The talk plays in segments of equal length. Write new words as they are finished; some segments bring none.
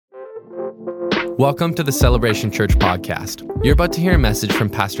Welcome to the Celebration Church podcast. You're about to hear a message from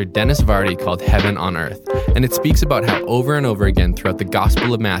Pastor Dennis Vardy called Heaven on Earth, and it speaks about how over and over again throughout the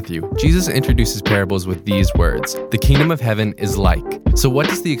Gospel of Matthew, Jesus introduces parables with these words: the kingdom of heaven is like. So what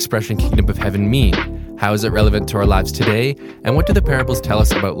does the expression kingdom of heaven mean? How is it relevant to our lives today? And what do the parables tell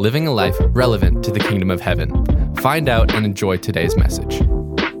us about living a life relevant to the kingdom of heaven? Find out and enjoy today's message.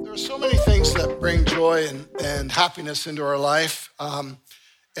 There are so many things that bring joy and happiness into our life.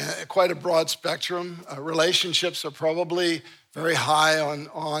 Quite a broad spectrum. Relationships are probably very high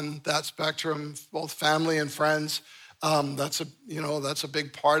on that spectrum, both family and friends. That's a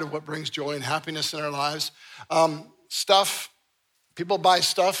big part of what brings joy and happiness in our lives. People buy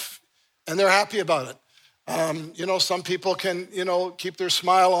stuff and they're happy about it. Some people can, keep their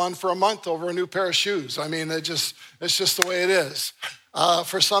smile on for a month over a new pair of shoes. I mean, it's just the way it is.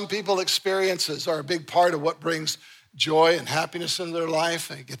 For some people, experiences are a big part of what brings joy and happiness in their life.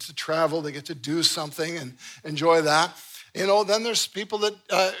 They get to travel, they get to do something and enjoy that. Then there's people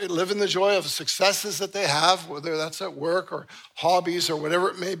that live in the joy of successes that they have, whether that's at work or hobbies or whatever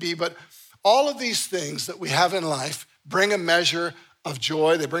it may be. But all of these things that we have in life bring a measure of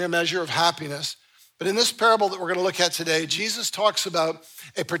joy. They bring a measure of happiness. But in this parable that we're going to look at today, Jesus talks about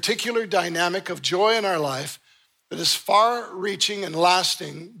a particular dynamic of joy in our life that is far-reaching and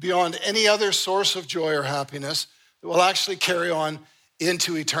lasting beyond any other source of joy or happiness that will actually carry on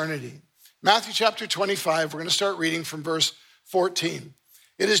into eternity. Matthew chapter 25, we're going to start reading from verse 14.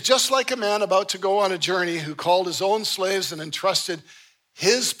 It is just like a man about to go on a journey who called his own slaves and entrusted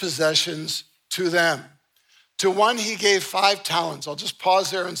his possessions to them. To one he gave 5 talents. I'll just pause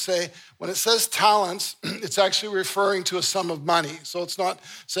there and say, when it says talents, it's actually referring to a sum of money. So it's not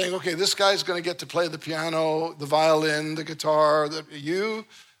saying, okay, this guy's going to get to play the piano, the violin, the guitar, the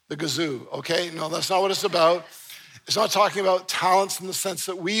kazoo, okay? No, that's not what it's about. It's not talking about talents in the sense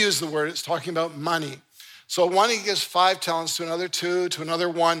that we use the word. It's talking about money. So one, he gives 5 talents, to another 2, to another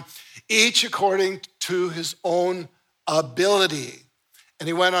 1, each according to his own ability. And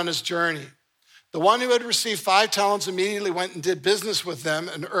he went on his journey. The one who had received 5 talents immediately went and did business with them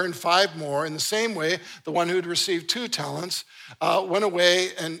and earned 5 more. In the same way, the one who had received 2 talents went away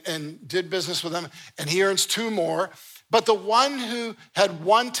and did business with them, and he earns 2 more. But the one who had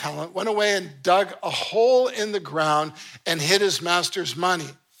 1 talent went away and dug a hole in the ground and hid his master's money.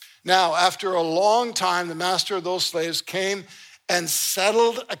 Now, after a long time, the master of those slaves came and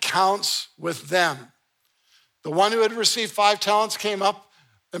settled accounts with them. The one who had received 5 talents came up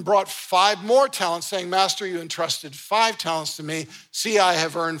and brought 5 more talents, saying, Master, you entrusted 5 talents to me. See, I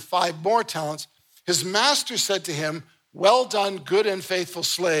have earned 5 more talents. His master said to him, well done, good and faithful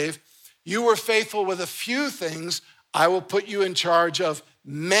slave. You were faithful with a few things. I will put you in charge of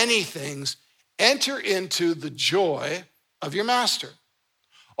many things. Enter into the joy of your master.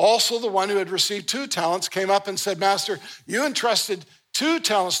 Also, the one who had received 2 talents came up and said, Master, you entrusted 2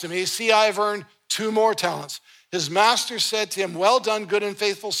 talents to me. See, I have earned 2 more talents. His master said to him, well done, good and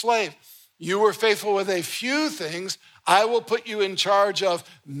faithful slave. You were faithful with a few things. I will put you in charge of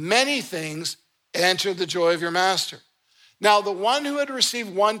many things. Enter the joy of your master. Now, the one who had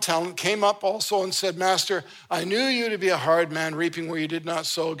received 1 talent came up also and said, Master, I knew you to be a hard man, reaping where you did not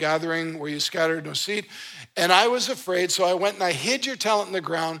sow, gathering where you scattered no seed. And I was afraid, so I went and I hid your talent in the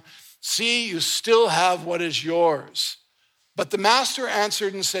ground. See, you still have what is yours. But the master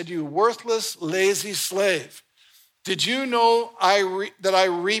answered and said, you worthless, lazy slave. Did you know that I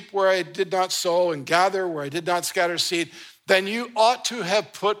reap where I did not sow and gather where I did not scatter seed? Then you ought to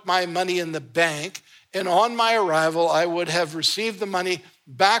have put my money in the bank, and on my arrival, I would have received the money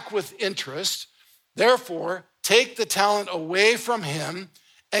back with interest. Therefore, take the talent away from him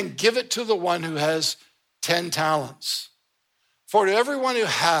and give it to the one who has 10 talents. For to everyone who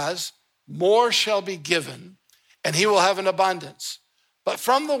has, more shall be given, and he will have an abundance. But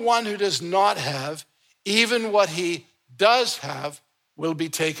from the one who does not have, even what he does have will be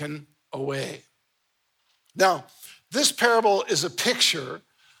taken away. Now, this parable is a picture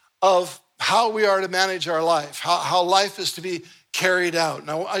of how we are to manage our life, how life is to be carried out.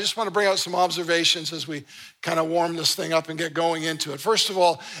 Now, I just want to bring out some observations as we kind of warm this thing up and get going into it. First of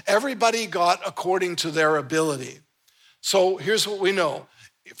all, everybody got according to their ability. So here's what we know.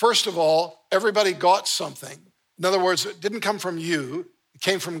 First of all, everybody got something. In other words, it didn't come from you, it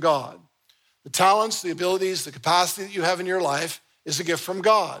came from God. The talents, the abilities, the capacity that you have in your life is a gift from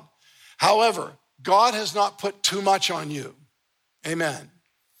God. However, God has not put too much on you. Amen.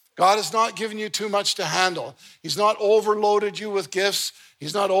 God has not given you too much to handle. He's not overloaded you with gifts.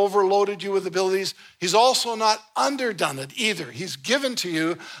 He's not overloaded you with abilities. He's also not underdone it either. He's given to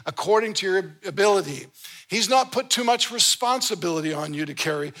you according to your ability. He's not put too much responsibility on you to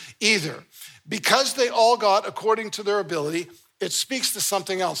carry either. Because they all got according to their ability, it speaks to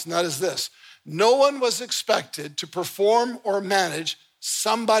something else, and that is this. No one was expected to perform or manage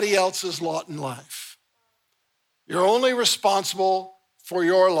somebody else's lot in life. You're only responsible for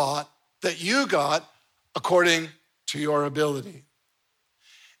your lot that you got according to your ability.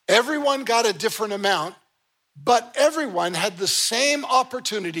 Everyone got a different amount, but everyone had the same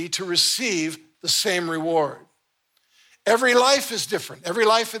opportunity to receive the same reward. Every life is different. Every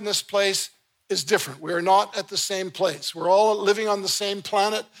life in this place is different. We are not at the same place. We're all living on the same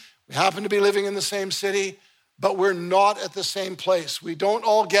planet. We happen to be living in the same city, but we're not at the same place. We don't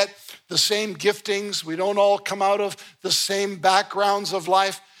all get the same giftings. We don't all come out of the same backgrounds of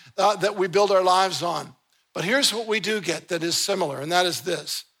life that we build our lives on. But here's what we do get that is similar, and that is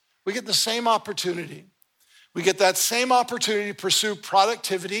this. We get the same opportunity. We get that same opportunity to pursue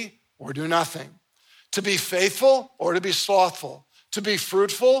productivity or do nothing, to be faithful or to be slothful, to be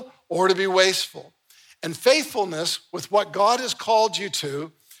fruitful or to be wasteful. And faithfulness with what God has called you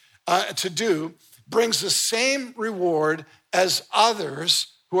to do brings the same reward as others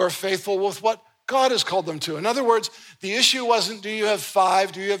who are faithful with what God has called them to. In other words, the issue wasn't, do you have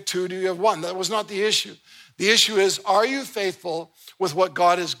 5, do you have 2, do you have 1? That was not the issue. The issue is, are you faithful with what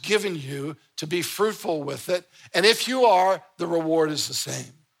God has given you to be fruitful with it? And if you are, the reward is the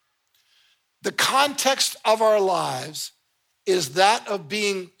same. The context of our lives is that of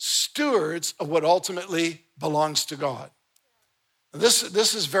being stewards of what ultimately belongs to God. This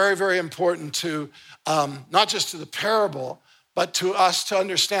is very, very important to not just to the parable, but to us to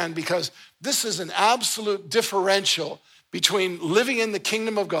understand, because this is an absolute differential between living in the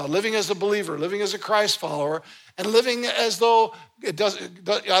kingdom of God, living as a believer, living as a Christ follower, and living as though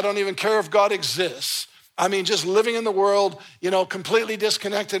I don't even care if God exists. I mean, just living in the world, completely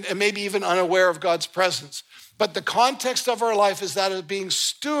disconnected and maybe even unaware of God's presence. But the context of our life is that of being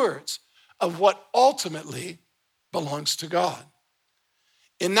stewards of what ultimately belongs to God.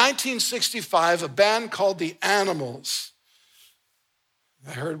 In 1965, a band called the Animals,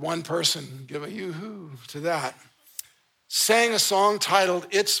 I heard one person give a yoo-hoo to that, sang a song titled,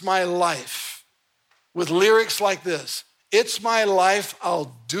 "It's My Life," with lyrics like this: "It's my life,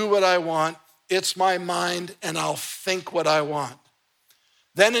 I'll do what I want. It's my mind, and I'll think what I want."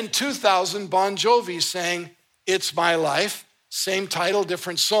 Then in 2000, Bon Jovi sang, "It's My Life," same title,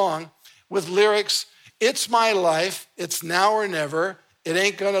 different song, with lyrics, "It's my life, it's now or never. I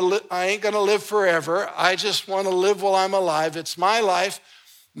ain't gonna live forever. I just want to live while I'm alive. It's my life.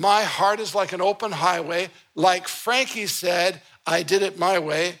 My heart is like an open highway. Like Frankie said, I did it my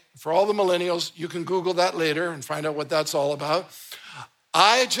way." For all the millennials, you can Google that later and find out what that's all about.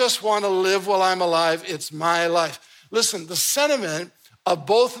 I just want to live while I'm alive. It's my life. Listen, the sentiment of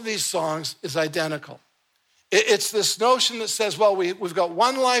both of these songs is identical. It's this notion that says, well, we've got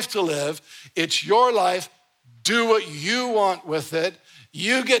one life to live. It's your life. Do what you want with it.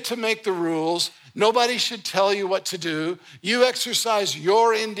 You get to make the rules. Nobody should tell you what to do. You exercise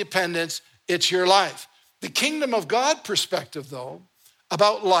your independence. It's your life. The kingdom of God perspective, though,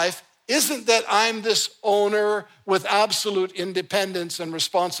 about life isn't that I'm this owner with absolute independence and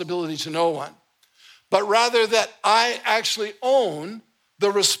responsibility to no one, but rather that I actually own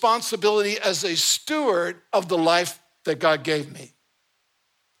the responsibility as a steward of the life that God gave me.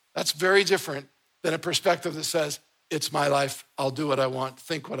 That's very different than a perspective that says, it's my life, I'll do what I want,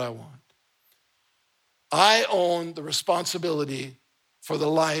 think what I want. I own the responsibility for the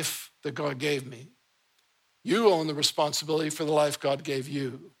life that God gave me. You own the responsibility for the life God gave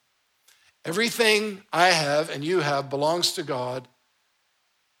you. Everything I have and you have belongs to God.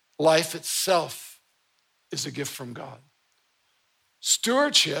 Life itself is a gift from God.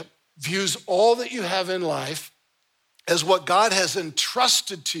 Stewardship views all that you have in life as what God has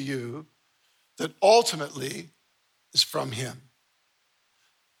entrusted to you that ultimately is from him.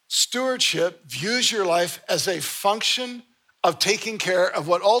 Stewardship views your life as a function of taking care of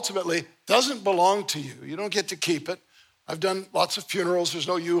what ultimately doesn't belong to you. You don't get to keep it. I've done lots of funerals. There's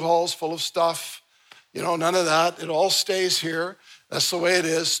no U-Hauls full of stuff. None of that. It all stays here. That's the way it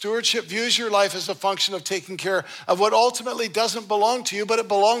is. Stewardship views your life as a function of taking care of what ultimately doesn't belong to you, but it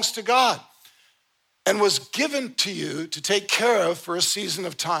belongs to God and was given to you to take care of for a season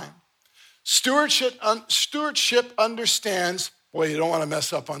of time. Stewardship understands, boy, you don't want to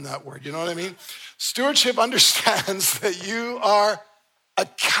mess up on that word, you know what I mean? Stewardship understands that you are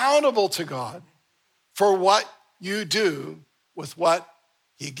accountable to God for what you do with what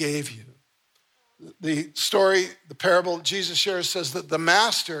he gave you. The story, the parable Jesus shares says that the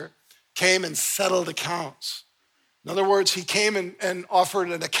master came and settled accounts. In other words, he came and offered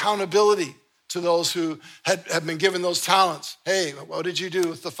an accountability to those who had been given those talents. Hey, what did you do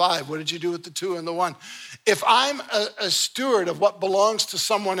with the 5? What did you do with the 2 and the 1? If I'm a steward of what belongs to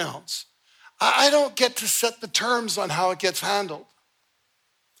someone else, I don't get to set the terms on how it gets handled.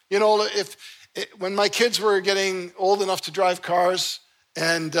 You know, when my kids were getting old enough to drive cars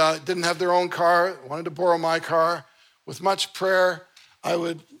and didn't have their own car, wanted to borrow my car, with much prayer, I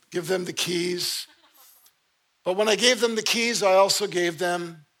would give them the keys. But when I gave them the keys, I also gave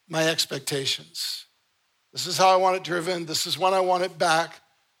them my expectations. This is how I want it driven. This is when I want it back.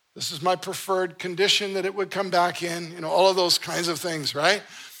 This is my preferred condition that it would come back in. You know, all of those kinds of things, right?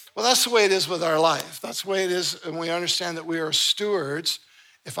 Well, that's the way it is with our life. That's the way it is, and we understand that we are stewards.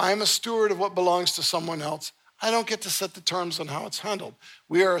 If I'm a steward of what belongs to someone else, I don't get to set the terms on how it's handled.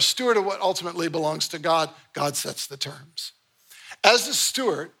 We are a steward of what ultimately belongs to God. God sets the terms. As a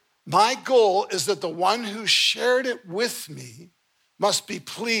steward, my goal is that the one who shared it with me must be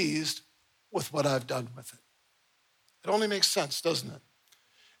pleased with what I've done with it. It only makes sense, doesn't it?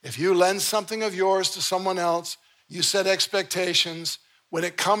 If you lend something of yours to someone else, you set expectations. When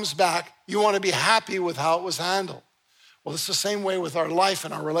it comes back, you want to be happy with how it was handled. Well, it's the same way with our life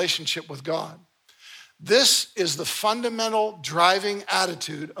and our relationship with God. This is the fundamental driving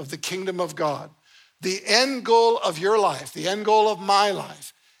attitude of the kingdom of God. The end goal of your life, the end goal of my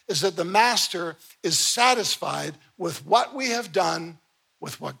life, is that the master is satisfied with what we have done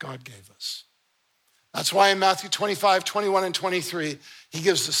with what God gave us. That's why in Matthew 25, 21, and 23, he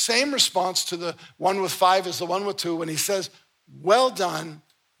gives the same response to the one with 5 as the one with 2 when he says, "Well done,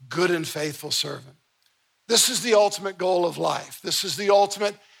 good and faithful servant." This is the ultimate goal of life. This is the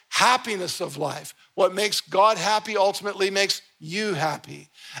ultimate happiness of life. What makes God happy ultimately makes you happy.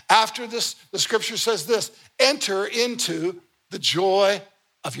 After this, the scripture says this, enter into the joy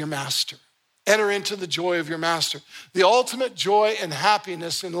of your master. Enter into the joy of your master. The ultimate joy and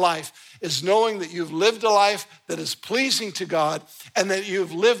happiness in life is knowing that you've lived a life that is pleasing to God and that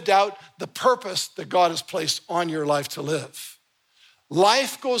you've lived out the purpose that God has placed on your life to live.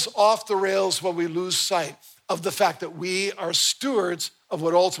 Life goes off the rails when we lose sight of the fact that we are stewards of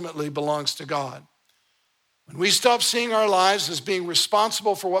what ultimately belongs to God. When we stop seeing our lives as being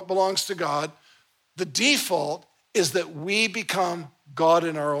responsible for what belongs to God, the default is that we become God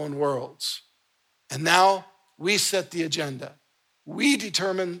in our own worlds. And now we set the agenda. We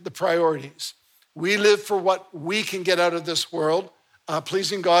determine the priorities. We live for what we can get out of this world.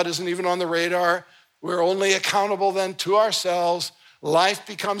 Pleasing God isn't even on the radar. We're only accountable then to ourselves. Life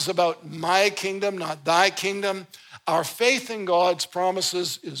becomes about my kingdom, not thy kingdom. Our faith in God's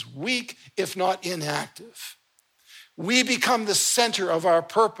promises is weak, if not inactive. We become the center of our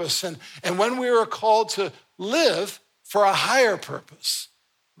purpose. And when we are called to live for a higher purpose,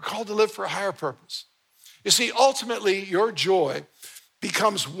 we're called to live for a higher purpose. You see, ultimately, your joy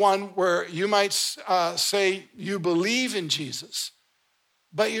becomes one where you might say you believe in Jesus,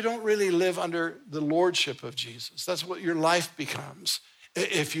 but you don't really live under the lordship of Jesus. That's what your life becomes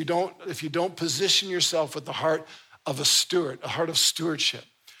if you don't position yourself with the heart of a steward, a heart of stewardship.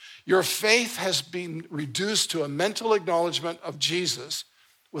 Your faith has been reduced to a mental acknowledgement of Jesus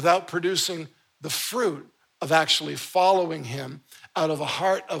without producing the fruit of actually following him out of a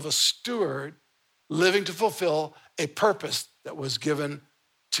heart of a steward living to fulfill a purpose that was given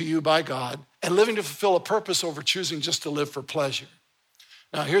to you by God and living to fulfill a purpose over choosing just to live for pleasure.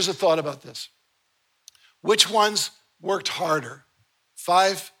 Now, here's a thought about this. Which ones worked harder,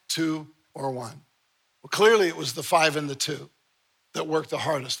 5, 2, or 1? Well, clearly it was the 5 and the 2 that worked the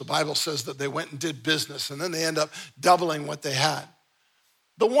hardest. The Bible says that they went and did business, and then they end up doubling what they had.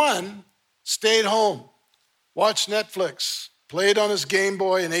 The 1 stayed home, watched Netflix, played on his Game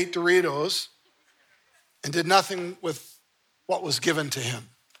Boy and ate Doritos, and did nothing with what was given to him.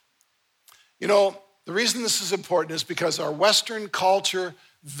 You know, the reason this is important is because our Western culture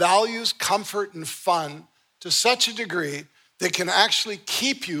values comfort and fun to such a degree that can actually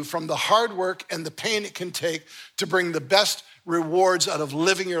keep you from the hard work and the pain it can take to bring the best rewards out of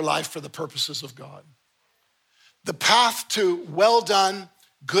living your life for the purposes of God. The path to well done,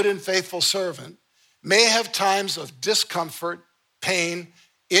 good and faithful servant may have times of discomfort, pain,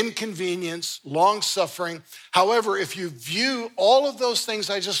 inconvenience, long suffering. However, if you view all of those things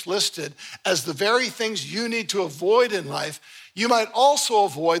I just listed as the very things you need to avoid in life, you might also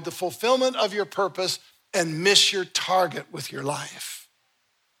avoid the fulfillment of your purpose and miss your target with your life.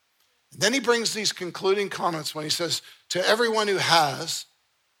 And then he brings these concluding comments when he says, to everyone who has,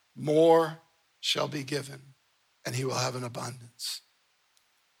 more shall be given, and he will have an abundance.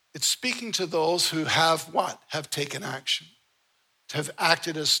 It's speaking to those who have what? Have taken action, have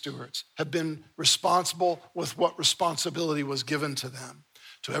acted as stewards, have been responsible with what responsibility was given to them.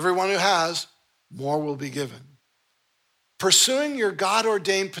 To everyone who has, more will be given. Pursuing your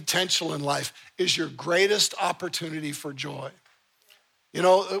God-ordained potential in life is your greatest opportunity for joy. You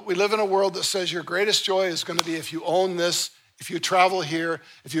know, we live in a world that says your greatest joy is going to be if you own this, if you travel here,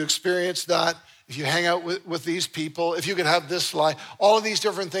 if you experience that, if you hang out with these people, if you could have this life, all of these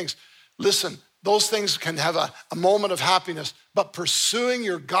different things. Listen, those things can have a moment of happiness, but pursuing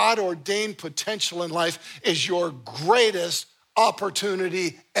your God-ordained potential in life is your greatest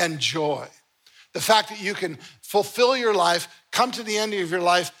opportunity and joy. The fact that you can fulfill your life, come to the end of your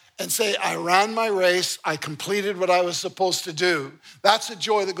life, and say, I ran my race, I completed what I was supposed to do. That's a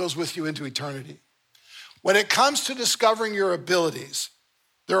joy that goes with you into eternity. When it comes to discovering your abilities,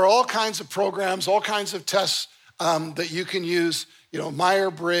 there are all kinds of programs, all kinds of tests that you can use. You know,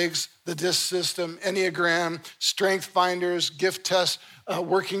 Myers-Briggs, the DISC system, Enneagram, Strength Finders, gift tests,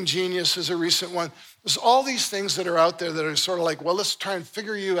 Working Genius is a recent one. There's all these things that are out there that are sort of like, well, let's try and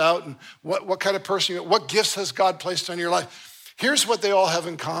figure you out and what kind of person you are, what gifts has God placed on your life. Here's what they all have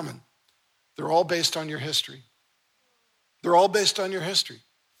in common. They're all based on your history. They're all based on your history.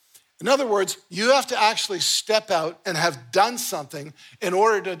 In other words, you have to actually step out and have done something in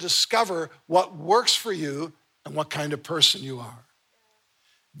order to discover what works for you and what kind of person you are.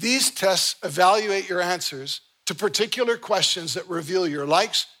 These tests evaluate your answers to particular questions that reveal your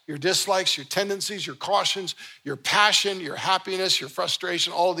likes, your dislikes, your tendencies, your cautions, your passion, your happiness, your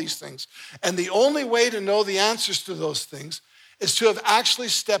frustration, all of these things. And the only way to know the answers to those things is to have actually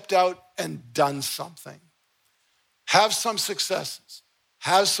stepped out and done something. Have some successes,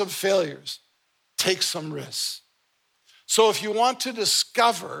 have some failures, take some risks. So if you want to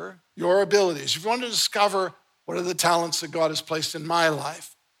discover your abilities, if you want to discover what are the talents that God has placed in my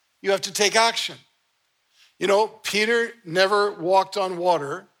life, you have to take action. You know, Peter never walked on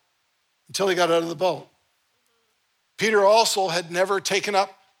water until he got out of the boat. Peter also had never taken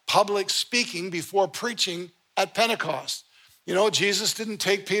up public speaking before preaching at Pentecost. You know, Jesus didn't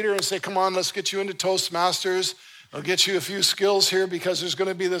take Peter and say, come on, let's get you into Toastmasters. I'll get you a few skills here because there's going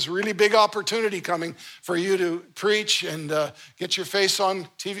to be this really big opportunity coming for you to preach and get your face on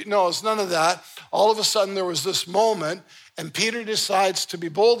TV. No, it's none of that. All of a sudden there was this moment and Peter decides to be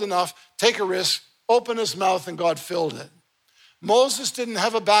bold enough, take a risk, open his mouth, and God filled it. Moses didn't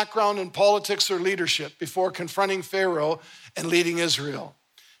have a background in politics or leadership before confronting Pharaoh and leading Israel.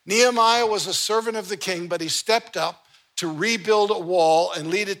 Nehemiah was a servant of the king, but he stepped up to rebuild a wall and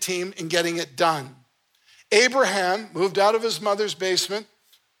lead a team in getting it done. Abraham moved out of his mother's basement.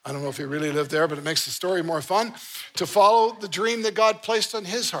 I don't know if he really lived there, but it makes the story more fun, to follow the dream that God placed on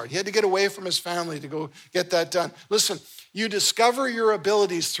his heart. He had to get away from his family to go get that done. Listen, you discover your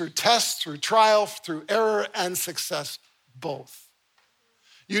abilities through tests, through trial, through error, and success, both.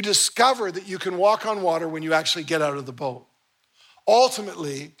 You discover that you can walk on water when you actually get out of the boat.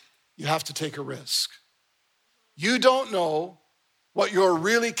 Ultimately, you have to take a risk. You don't know what you're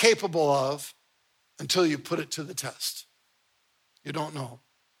really capable of until you put it to the test. You don't know.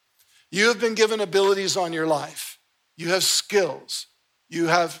 You have been given abilities on your life. You have skills. You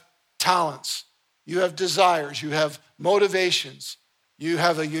have talents. You have desires. You have motivations. You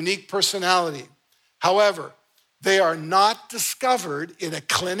have a unique personality. However, they are not discovered in a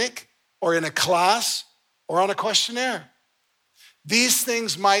clinic or in a class or on a questionnaire. These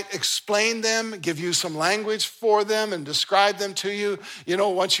things might explain them, give you some language for them and describe them to you,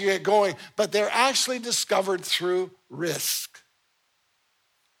 once you get going, but they're actually discovered through risk.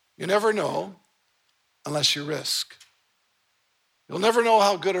 You never know unless you risk. You'll never know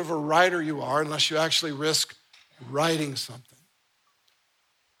how good of a writer you are unless you actually risk writing something.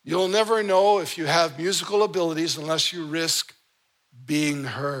 You'll never know if you have musical abilities unless you risk being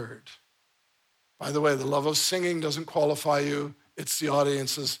heard. By the way, the love of singing doesn't qualify you. It's the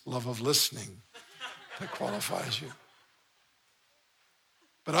audience's love of listening that qualifies you.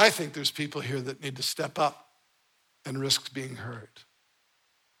 But I think there's people here that need to step up and risk being heard.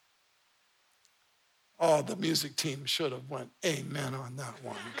 Oh, the music team should have went amen on that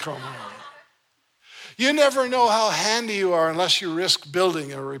one. Come on. You never know how handy you are unless you risk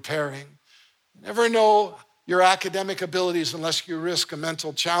building or repairing. You never know your academic abilities unless you risk a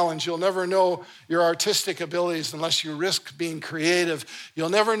mental challenge. You'll never know your artistic abilities unless you risk being creative. You'll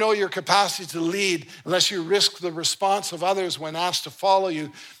never know your capacity to lead unless you risk the response of others when asked to follow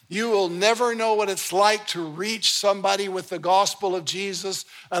you. You will never know what it's like to reach somebody with the gospel of Jesus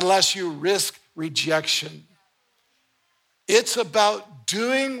unless you risk rejection. It's about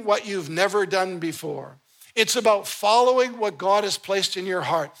doing what you've never done before. It's about following what God has placed in your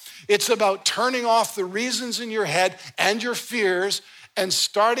heart. It's about turning off the reasons in your head and your fears and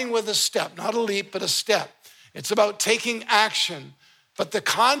starting with a step, not a leap, but a step. It's about taking action, but the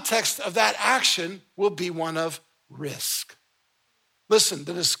context of that action will be one of risk. Listen,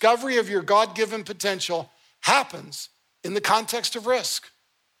 the discovery of your God-given potential happens in the context of risk.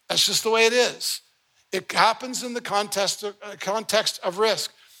 That's just the way it is. It happens in the context of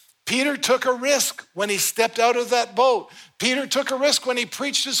risk. Peter took a risk when he stepped out of that boat. Peter took a risk when he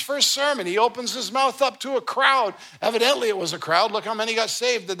preached his first sermon. He opens his mouth up to a crowd. Evidently, it was a crowd. Look how many got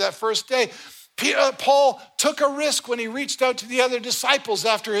saved that first day. Paul took a risk when he reached out to the other disciples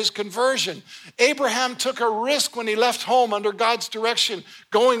after his conversion. Abraham took a risk when he left home under God's direction,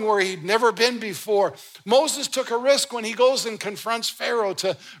 going where he'd never been before. Moses took a risk when he goes and confronts Pharaoh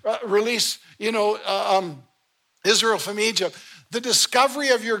to release, Israel from Egypt. The discovery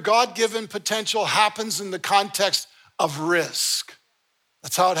of your God-given potential happens in the context of risk.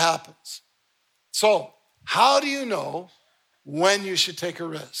 That's how it happens. So, how do you know when you should take a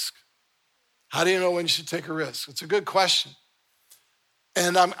risk? How do you know when you should take a risk? It's a good question.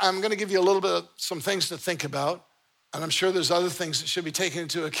 And I'm going to give you a little bit of some things to think about. And I'm sure there's other things that should be taken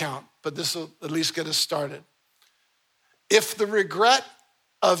into account, but this will at least get us started. If the regret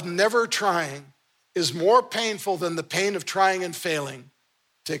of never trying is more painful than the pain of trying and failing,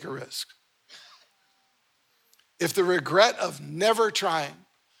 take a risk. If the regret of never trying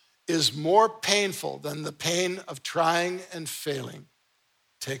is more painful than the pain of trying and failing,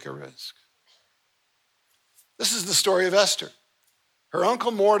 take a risk. This is the story of Esther. Her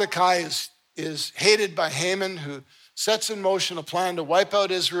uncle Mordecai is hated by Haman, who sets in motion a plan to wipe out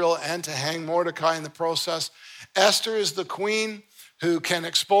Israel and to hang Mordecai in the process. Esther is the queen who can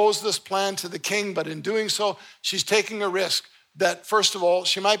expose this plan to the king, but in doing so, she's taking a risk that, first of all,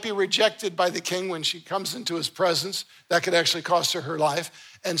 she might be rejected by the king when she comes into his presence. That could actually cost her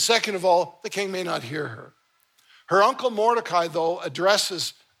life. And second of all, the king may not hear her. Her uncle Mordecai, though,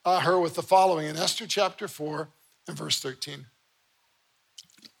 addresses her with the following in Esther chapter 4 and verse 13.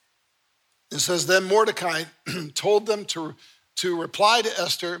 It says, then Mordecai told them to reply to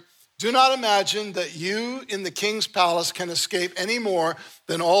Esther, do not imagine that you in the king's palace can escape any more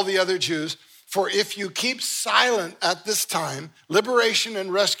than all the other Jews. For if you keep silent at this time, liberation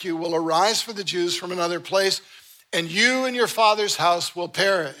and rescue will arise for the Jews from another place, and you and your father's house will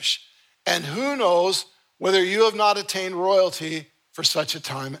perish. And who knows whether you have not attained royalty for such a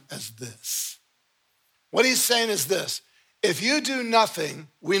time as this. What he's saying is this: if you do nothing,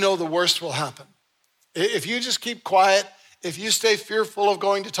 we know the worst will happen. If you just keep quiet, if you stay fearful of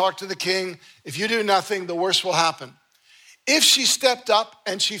going to talk to the king, if you do nothing, the worst will happen. If she stepped up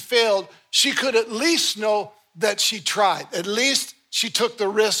and she failed, she could at least know that she tried. At least she took the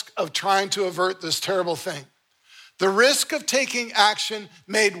risk of trying to avert this terrible thing. The risk of taking action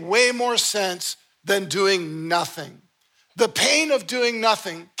made way more sense than doing nothing. The pain of doing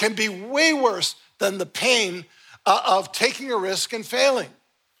nothing can be way worse than the pain of taking a risk and failing.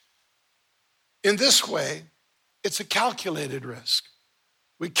 In this way, it's a calculated risk.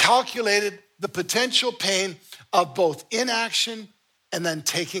 We calculated the potential pain of both inaction and then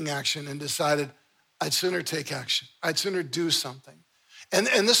taking action and decided, I'd sooner take action. I'd sooner do something. And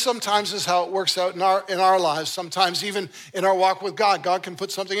this sometimes is how it works out in our lives. Sometimes even in our walk with God, God can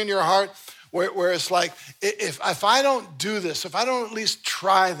put something in your heart where it's like, if I don't do this, if I don't at least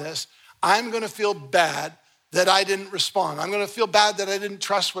try this, I'm going to feel bad that I didn't respond. I'm going to feel bad that I didn't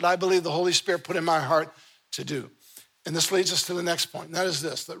trust what I believe the Holy Spirit put in my heart to do. And this leads us to the next point, and that is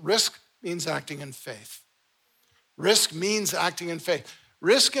this, that risk means acting in faith. Risk means acting in faith.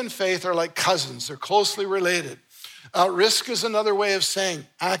 Risk and faith are like cousins. They're closely related. Risk is another way of saying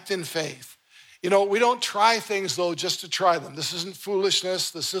act in faith. You know, we don't try things, though, just to try them. This isn't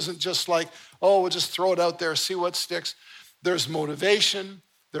foolishness. This isn't just like, oh, we'll just throw it out there, see what sticks. There's motivation.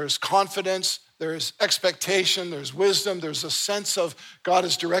 There's confidence. There's expectation. There's wisdom. There's a sense of God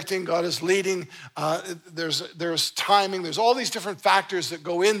is directing, God is leading. There's timing. There's all these different factors that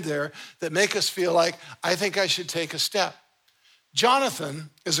go in there that make us feel like, I think I should take a step.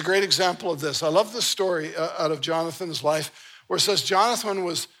 Jonathan is a great example of this. I love the story out of Jonathan's life where it says Jonathan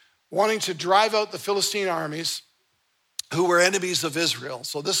was wanting to drive out the Philistine armies who were enemies of Israel.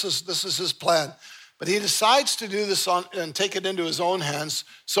 So this is his plan. But he decides to do this and take it into his own hands.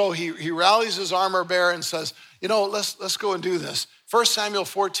 So he rallies his armor bearer and says, you know, let's go and do this. 1 Samuel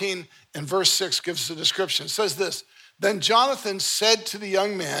 14 and verse 6 gives the description. It says this, then Jonathan said to the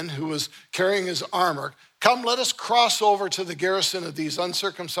young man who was carrying his armor, come, let us cross over to the garrison of these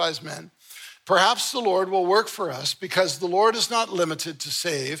uncircumcised men. Perhaps the Lord will work for us because the Lord is not limited to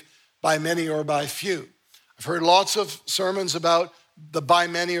save by many or by few. I've heard lots of sermons about the by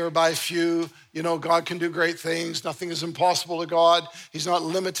many or by few. God can do great things. Nothing is impossible to God. He's not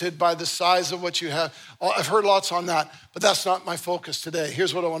limited by the size of what you have. I've heard lots on that, but that's not my focus today.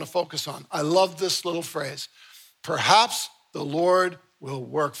 Here's what I want to focus on. I love this little phrase. Perhaps the Lord will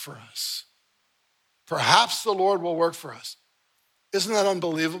work for us. Perhaps the Lord will work for us. Isn't that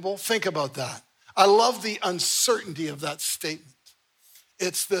unbelievable? Think about that. I love the uncertainty of that statement.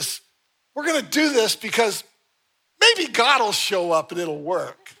 It's this, we're going to do this because maybe God will show up and it'll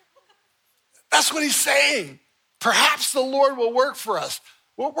work. That's what he's saying. Perhaps the Lord will work for us.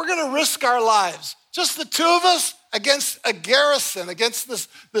 We're going to risk our lives. Just the two of us against a garrison, against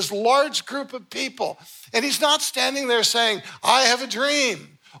this large group of people. And he's not standing there saying, I have a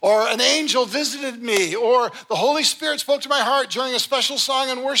dream, or an angel visited me, or the Holy Spirit spoke to my heart during a special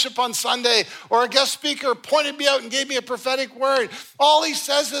song and worship on Sunday, or a guest speaker pointed me out and gave me a prophetic word. All he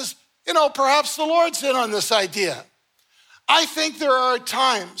says is, perhaps the Lord's in on this idea. I think there are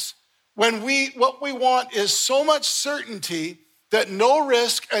times when what we want is so much certainty that no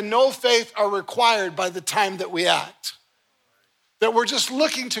risk and no faith are required by the time that we act. That we're just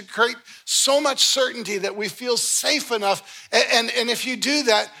looking to create so much certainty that we feel safe enough. And if you do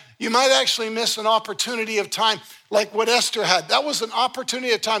that, you might actually miss an opportunity of time like what Esther had. That was an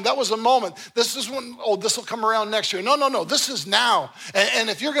opportunity of time. That was a moment. This is when, this will come around next year. No. This is now. And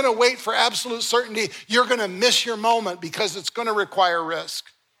if you're going to wait for absolute certainty, you're going to miss your moment because it's going to require risk.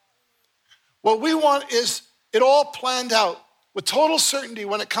 What we want is it all planned out with total certainty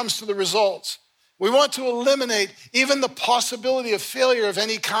when it comes to the results. We want to eliminate even the possibility of failure of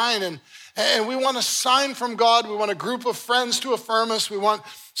any kind. And we want a sign from God. We want a group of friends to affirm us. We want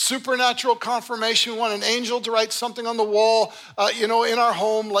supernatural confirmation. We want an angel to write something on the wall, in our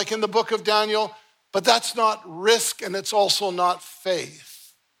home, like in the book of Daniel. But that's not risk, and it's also not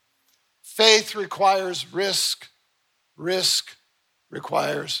faith. Faith requires risk. Risk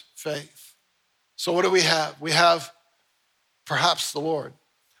requires faith. So what do we have? We have perhaps the Lord.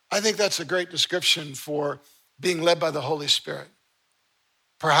 I think that's a great description for being led by the Holy Spirit.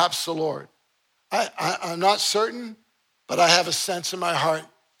 Perhaps the Lord. I'm not certain, but I have a sense in my heart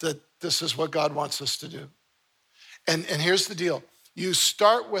that this is what God wants us to do. And here's the deal. You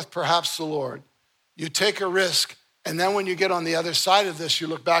start with perhaps the Lord. You take a risk, and then when you get on the other side of this, you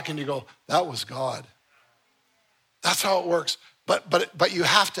look back and you go, that was God. That's how it works. But you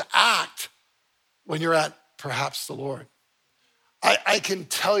have to act when you're at perhaps the Lord. I can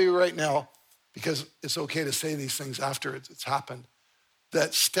tell you right now, because it's okay to say these things after it's happened,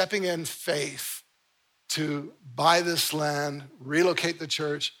 that stepping in faith to buy this land, relocate the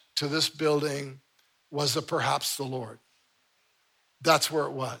church to this building was a perhaps the Lord. That's where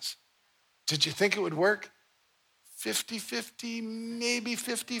it was. Did you think it would work? 50-50, maybe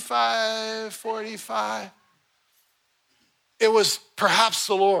 55-45. It was perhaps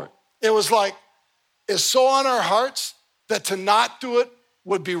the Lord. It was like, it's so on our hearts that to not do it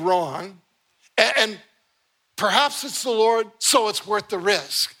would be wrong. And perhaps it's the Lord, so it's worth the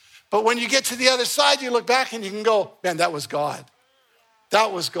risk. But when you get to the other side, you look back and you can go, man, that was God.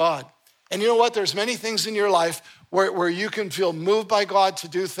 That was God. And you know what? There's many things in your life where you can feel moved by God to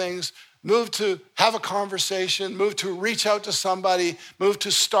do things, moved to have a conversation, moved to reach out to somebody, moved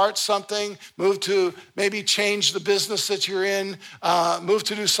to start something, moved to maybe change the business that you're in, moved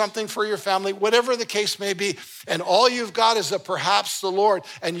to do something for your family, whatever the case may be. And all you've got is a perhaps the Lord.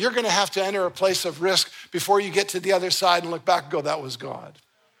 And you're going to have to enter a place of risk before you get to the other side and look back and go, that was God.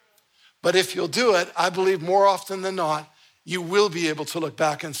 But if you'll do it, I believe more often than not, you will be able to look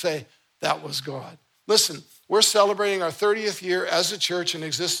back and say, that was God. Listen, we're celebrating our 30th year as a church in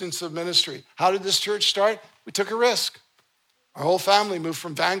existence of ministry. How did this church start? We took a risk. Our whole family moved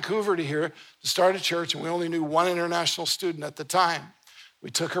from Vancouver to here to start a church, and we only knew one international student at the time.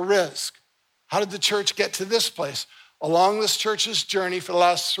 We took a risk. How did the church get to this place? Along this church's journey for the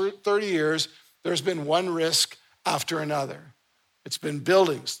last 30 years, there's been one risk after another. It's been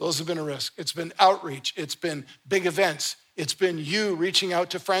buildings. Those have been a risk. It's been outreach. It's been big events. It's been you reaching out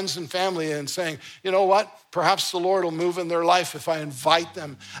to friends and family and saying, you know what? Perhaps the Lord will move in their life if I invite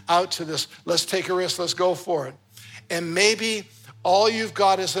them out to this. Let's take a risk. Let's go for it. And maybe all you've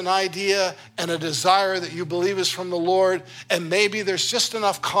got is an idea and a desire that you believe is from the Lord. And maybe there's just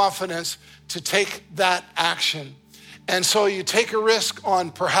enough confidence to take that action. And so you take a risk on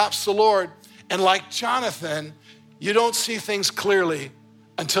perhaps the Lord. And like Jonathan, you don't see things clearly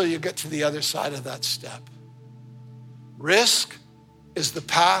until you get to the other side of that step. Risk is the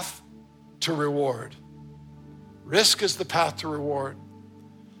path to reward. Risk is the path to reward.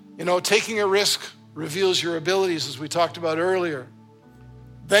 You know, taking a risk reveals your abilities, as we talked about earlier.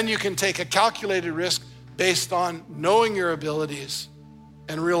 Then you can take a calculated risk based on knowing your abilities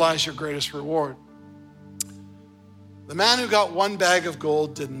and realize your greatest reward. The man who got 1 bag of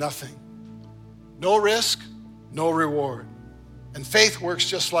gold did nothing. No risk, no reward. And faith works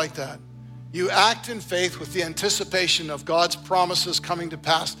just like that. You act in faith with the anticipation of God's promises coming to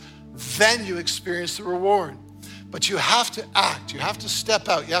pass. Then you experience the reward. But you have to act. You have to step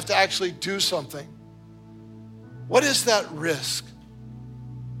out. You have to actually do something. What is that risk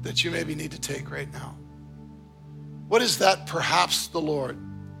that you maybe need to take right now? What is that, perhaps the Lord,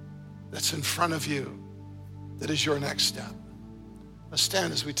 that's in front of you that is your next step? Let's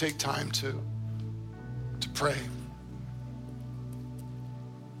stand as we take time to pray.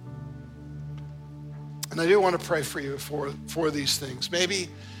 And I do want to pray for you for these things. Maybe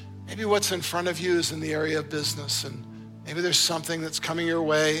what's in front of you is in the area of business, and maybe there's something that's coming your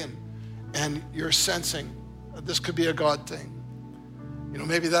way and you're sensing that this could be a God thing. You know,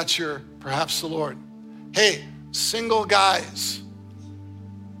 maybe that's perhaps the Lord. Hey, single guys,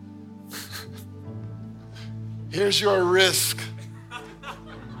 here's your risk.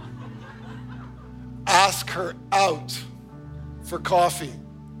 Ask her out for coffee.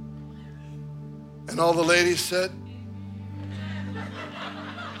 And all the ladies said,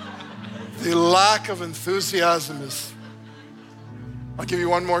 the lack of enthusiasm is, I'll give you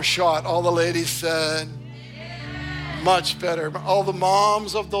one more shot. All the ladies said, much better. All the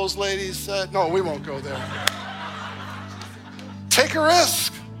moms of those ladies said, no, we won't go there. Take a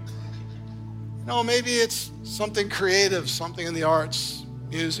risk. You know, maybe it's something creative, something in the arts,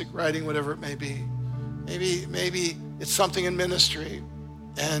 music, writing, whatever it may be. Maybe it's something in ministry.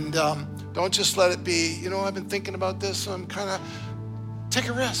 And don't just let it be, you know, I've been thinking about this, so I'm take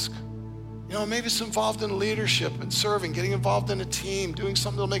a risk. You know, maybe it's involved in leadership and serving, getting involved in a team, doing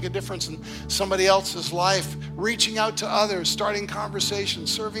something that'll make a difference in somebody else's life, reaching out to others, starting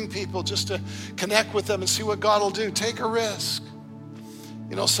conversations, serving people just to connect with them and see what God will do. Take a risk.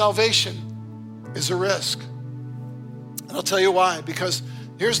 You know, salvation is a risk. And I'll tell you why, because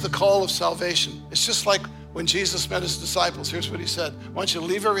here's the call of salvation. It's just like when Jesus met his disciples. Here's what he said: I want you to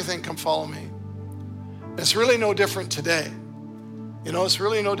leave everything, come follow me. And it's really no different today. You know, it's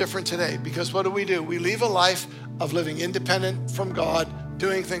really no different today, because what do? We leave a life of living independent from God,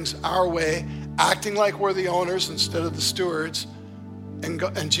 doing things our way, acting like we're the owners instead of the stewards.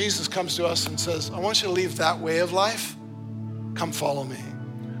 And Jesus comes to us and says, I want you to leave that way of life. Come follow me.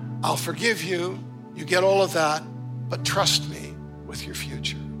 I'll forgive you. You get all of that, but trust me with your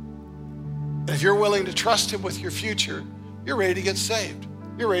future. And if you're willing to trust him with your future, you're ready to get saved.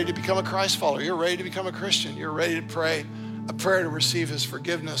 You're ready to become a Christ follower. You're ready to become a Christian. You're ready to pray a prayer to receive his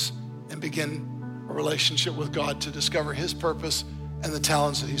forgiveness and begin a relationship with God to discover his purpose and the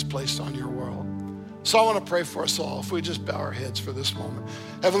talents that he's placed on your world. So I want to pray for us all, if we just bow our heads for this moment.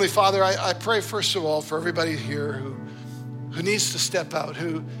 Heavenly Father, I pray first of all for everybody here who needs to step out,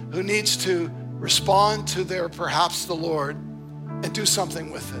 who needs to respond to their perhaps the Lord and do something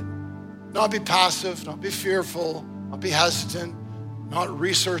with it. Not be passive, not be fearful, not be hesitant, not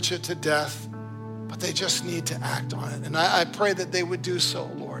research it to death, but they just need to act on it. And I pray that they would do so,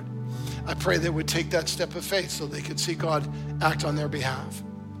 Lord. I pray they would take that step of faith so they could see God act on their behalf.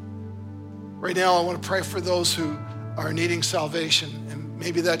 Right now, I want to pray for those who are needing salvation. And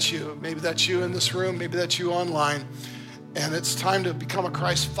maybe that's you. Maybe that's you in this room. Maybe that's you online. And it's time to become a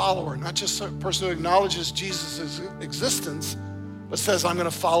Christ follower, not just a person who acknowledges Jesus' existence, but says, I'm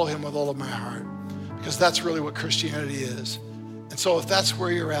going to follow him with all of my heart. Because that's really what Christianity is. And so if that's where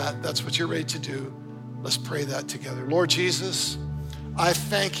you're at, that's what you're ready to do, let's pray that together. Lord Jesus, I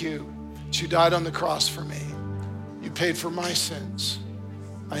thank you that you died on the cross for me. You paid for my sins.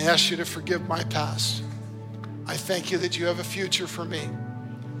 I ask you to forgive my past. I thank you that you have a future for me.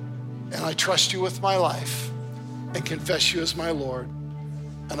 And I trust you with my life and confess you as my Lord.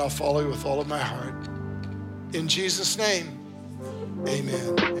 And I'll follow you with all of my heart. In Jesus' name,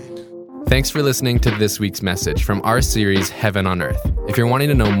 amen. Thanks for listening to this week's message from our series, Heaven on Earth. If you're wanting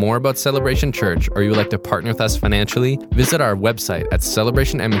to know more about Celebration Church, or you would like to partner with us financially, visit our website at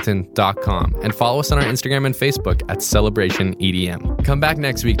celebrationedmonton.com and follow us on our Instagram and Facebook at CelebrationEDM. Come back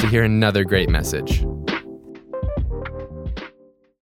next week to hear another great message.